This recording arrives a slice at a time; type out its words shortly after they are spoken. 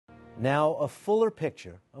Now, a fuller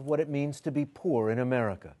picture of what it means to be poor in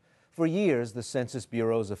America. For years, the Census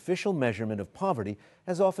Bureau's official measurement of poverty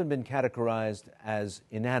has often been categorized as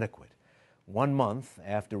inadequate. 1 month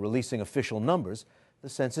after releasing official numbers, the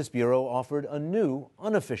Census Bureau offered a new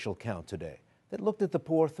unofficial count today that looked at the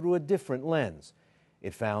poor through a different lens.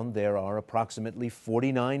 It found there are approximately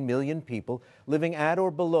 49 million people living at or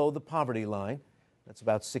below the poverty line. That's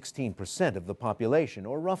about 16% of the population,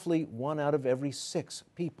 or roughly 1 out of every 6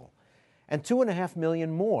 people. And 2.5 million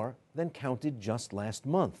more than counted just last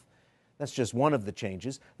month. That's just one of the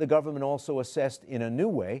changes. The government also assessed in a new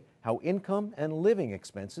way how income and living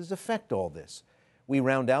expenses affect all this. We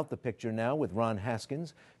round out the picture now with Ron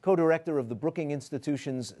Haskins, co-director of the Brookings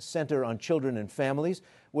Institution's Center on Children and Families,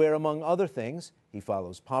 where, among other things, he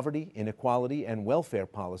follows poverty, inequality, and welfare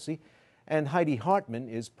policy. And Heidi Harrmann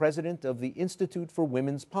is president of the Institute for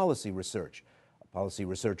Women's Policy Research, a policy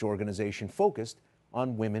research organization focused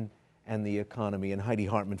on women and the economy. And Heidi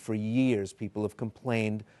Harrmann, for years, people have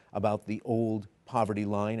complained about the old poverty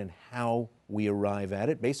line and how we arrive at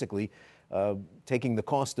it, basically taking the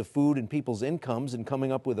cost of food and people's incomes and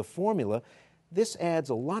coming up with a formula. This adds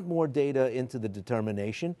a lot more data into the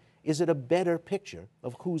determination. Is it a better picture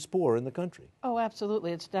of who's poor in the country? Oh,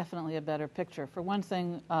 absolutely. It's definitely a better picture. For one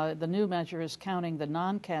thing, the new measure is counting the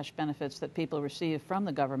non-cash benefits that people receive from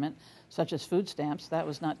the government, such as food stamps. That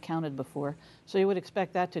was not counted before. So you would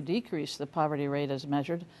expect that to decrease the poverty rate as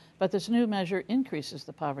measured. But this new measure increases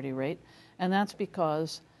the poverty rate, and that's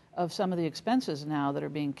because of some of the expenses now that are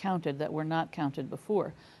being counted that were not counted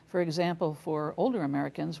before. For example, for older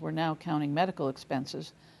Americans, we're now counting medical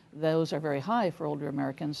expenses. Those are very high for older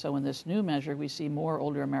Americans, so in this new measure, we see more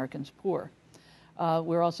older Americans poor.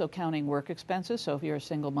 We're also counting work expenses, so if you're a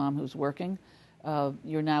single mom who's working,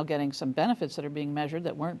 you're now getting some benefits that are being measured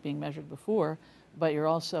that weren't being measured before, but you're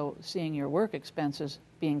also seeing your work expenses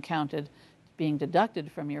being counted, being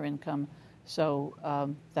deducted from your income,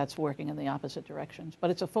 so that's working in the opposite directions. But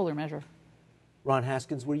it's a fuller measure. Ron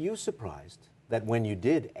Haskins, were you surprised that when you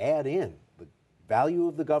did add in the value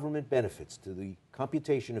of the government benefits to the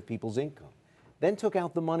computation of people's income, then took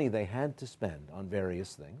out the money they had to spend on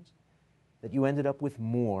various things, that you ended up with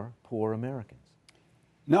more poor Americans?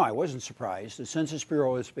 No, I wasn't surprised. The Census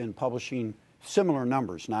Bureau has been publishing similar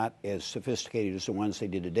numbers, not as sophisticated as the ones they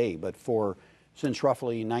did today, but since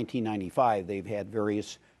roughly 1995, they've had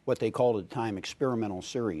various, what they called at the time, experimental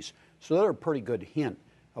series. So they're a pretty good hint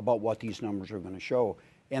about what these numbers are going to show.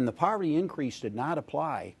 And the poverty increase did not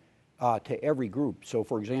apply to every group. So,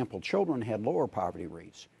 for example, children had lower poverty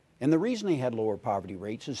rates. And the reason they had lower poverty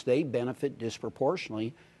rates is they benefit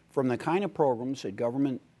disproportionately from the kind of programs that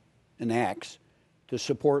government enacts to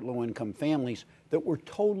support low-income families that were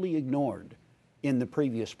totally ignored in the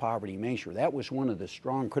previous poverty measure. That was one of the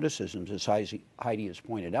strong criticisms, as Heidi has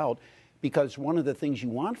pointed out, because one of the things you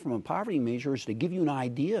want from a poverty measure is to give you an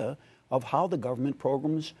idea of how the government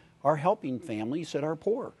programs are helping families that are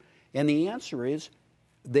poor. And the answer is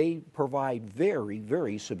they provide very,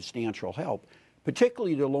 very substantial help,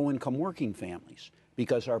 particularly to low-income working families,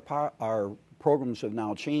 because our programs have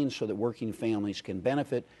now changed so that working families can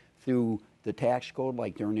benefit through the tax code,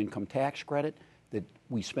 like the earned income tax credit, that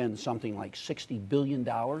we spend something like $60 billion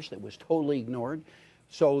that was totally ignored.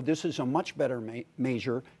 So this is a much better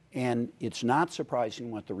measure, and it's not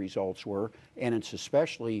surprising what the results were, and it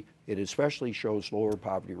especially shows lower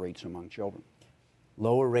poverty rates among children.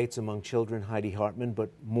 Lower rates among children, Heidi Harrmann, but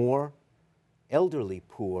more elderly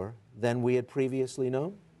poor than we had previously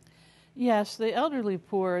known? Yes, the elderly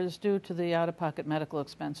poor is due to the out-of-pocket medical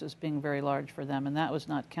expenses being very large for them, and that was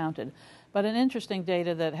not counted. But an interesting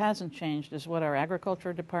data that hasn't changed is what our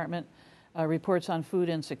Agriculture Department reports on food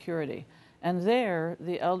insecurity. And there,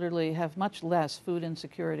 the elderly have much less food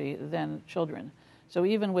insecurity than children. So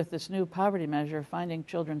even with this new poverty measure, finding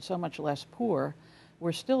children so much less poor,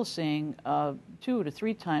 we're still seeing 2 to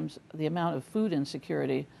 3 times the amount of food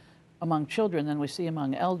insecurity among children than we see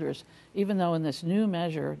among elders, even though in this new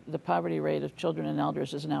measure, the poverty rate of children and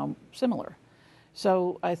elders is now similar.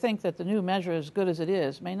 So I think that the new measure, as good as it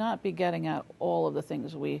is, may not be getting at all of the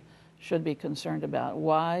things we should be concerned about.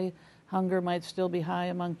 Why hunger might still be high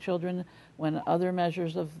among children when other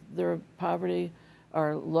measures of their poverty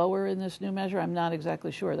are lower in this new measure, I'm not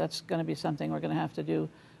exactly sure. That's going to be something we're going to have to do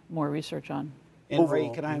more research on. And Ray,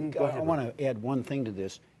 I want to add one thing to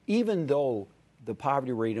this. Even though the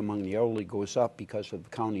poverty rate among the elderly goes up because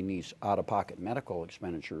of counting these out-of-pocket medical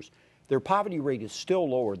expenditures, their poverty rate is still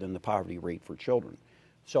lower than the poverty rate for children.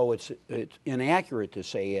 So it's inaccurate to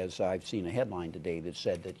say, as I've seen a headline today that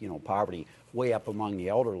said that, poverty way up among the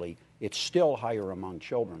elderly, it's still higher among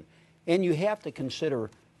children. And you have to consider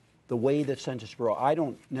the way that Census Bureau, I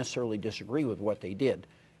don't necessarily disagree with what they did,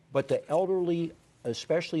 but the elderly,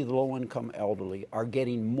 especially the low-income elderly, are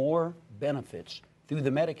getting more benefits through the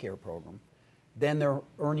Medicare program than they're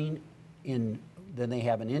earning than they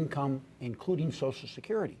have an income, including Social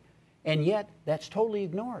Security. And yet, that's totally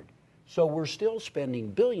ignored. So we're still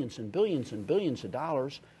spending billions and billions and billions of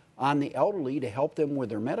dollars on the elderly to help them with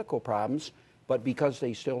their medical problems, but because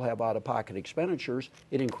they still have out-of-pocket expenditures,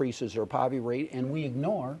 it increases their poverty rate, and we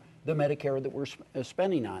ignore the Medicare that we're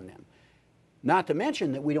spending on them. Not to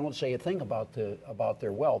mention that we don't say a thing about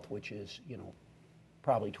their wealth, which is,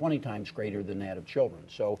 probably 20 times greater than that of children.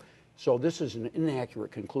 So this is an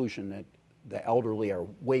inaccurate conclusion that the elderly are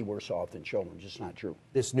way worse off than children. Just not true.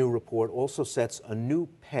 This new report also sets a new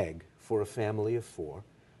peg for a family of four,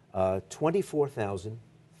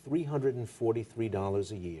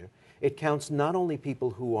 $24,343 a year. It counts not only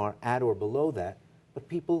people who are at or below that, but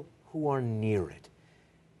people who are near it.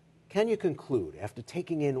 Can you conclude, after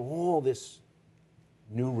taking in all this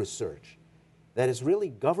new research, that it's really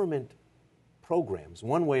government programs,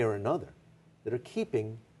 one way or another, that are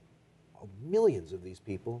keeping millions of these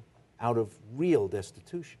people out of real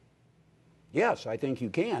destitution? Yes, I think you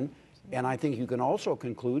can. And I think you can also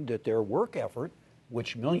conclude that their work effort,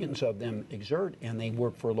 which millions of them exert, and they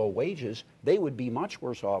work for low wages, they would be much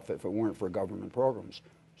worse off if it weren't for government programs.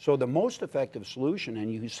 So the most effective solution, and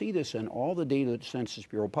you see this in all the data that the Census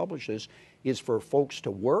Bureau publishes, is for folks to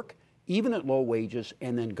work, even at low wages,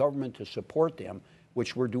 and then government to support them,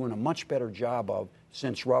 which we're doing a much better job of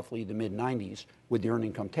since roughly the mid-90s with the Earned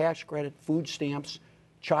Income Tax Credit, food stamps,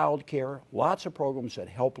 child care, lots of programs that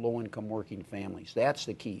help low-income working families. That's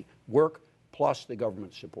the key. Work plus the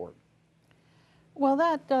government support. Well,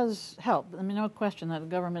 that does help. I mean, no question that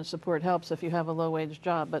government support helps if you have a low-wage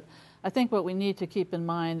job. But I think what we need to keep in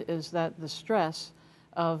mind is that the stress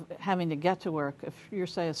of having to get to work, if you're,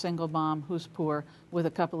 say, a single mom who's poor with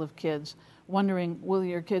a couple of kids, wondering, will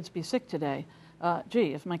your kids be sick today?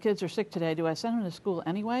 Gee, if my kids are sick today, do I send them to school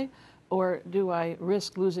anyway? Or do I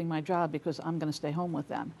risk losing my job because I'm going to stay home with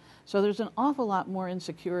them? So there's an awful lot more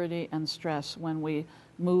insecurity and stress when we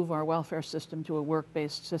move our welfare system to a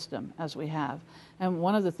work-based system, as we have. And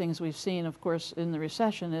one of the things we've seen, of course, in the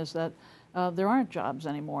recession is that there aren't jobs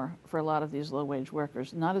anymore for a lot of these low-wage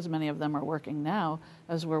workers. Not as many of them are working now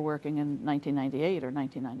as were working in 1998 or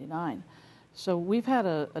 1999. So we've had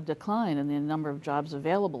a decline in the number of jobs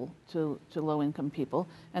available to low-income people,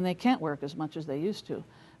 and they can't work as much as they used to.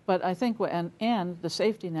 But I think, and the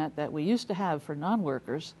safety net that we used to have for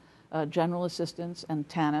non-workers, general assistance and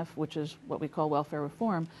TANF, which is what we call welfare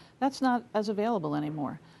reform, that's not as available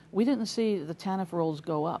anymore. We didn't see the TANF rolls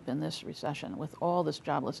go up in this recession with all this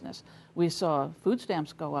joblessness. We saw food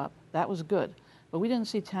stamps go up. That was good. But we didn't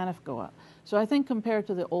see TANF go up. So I think compared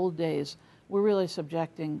to the old days, we're really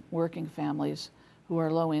subjecting working families who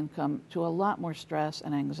are low income to a lot more stress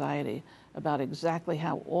and anxiety about exactly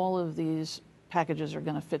how all of these packages are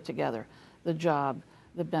going to fit together. The job,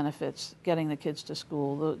 the benefits, getting the kids to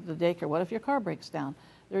school, the daycare. What if your car breaks down?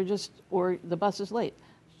 Or the bus is late.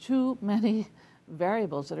 Too many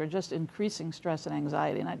variables that are just increasing stress and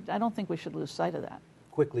anxiety, and I don't think we should lose sight of that.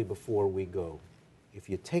 Quickly before we go, if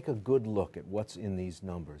you take a good look at what's in these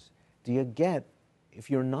numbers, do you get, if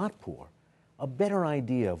you're not poor, a better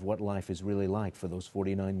idea of what life is really like for those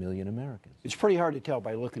 49 million Americans? It's pretty hard to tell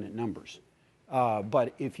by looking at numbers.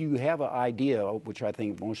 But if you have an idea, which I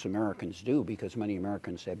think most Americans do, because many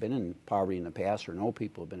Americans have been in poverty in the past or know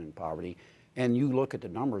people have been in poverty, and you look at the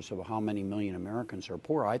numbers of how many million Americans are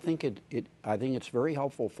poor, I think it's very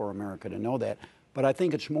helpful for America to know that. But I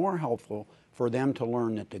think it's more helpful for them to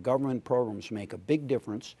learn that the government programs make a big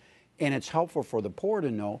difference, and it's helpful for the poor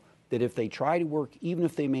to know that if they try to work, even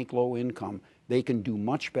if they make low income, they can do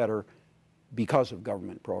much better because of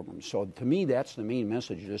government programs. So to me, that's the main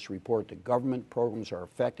message of this report, that government programs are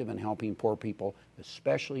effective in helping poor people,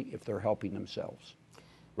 especially if they're helping themselves.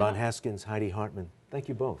 Ron Haskins, Heidi Hartmann, thank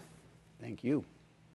you both. Thank you.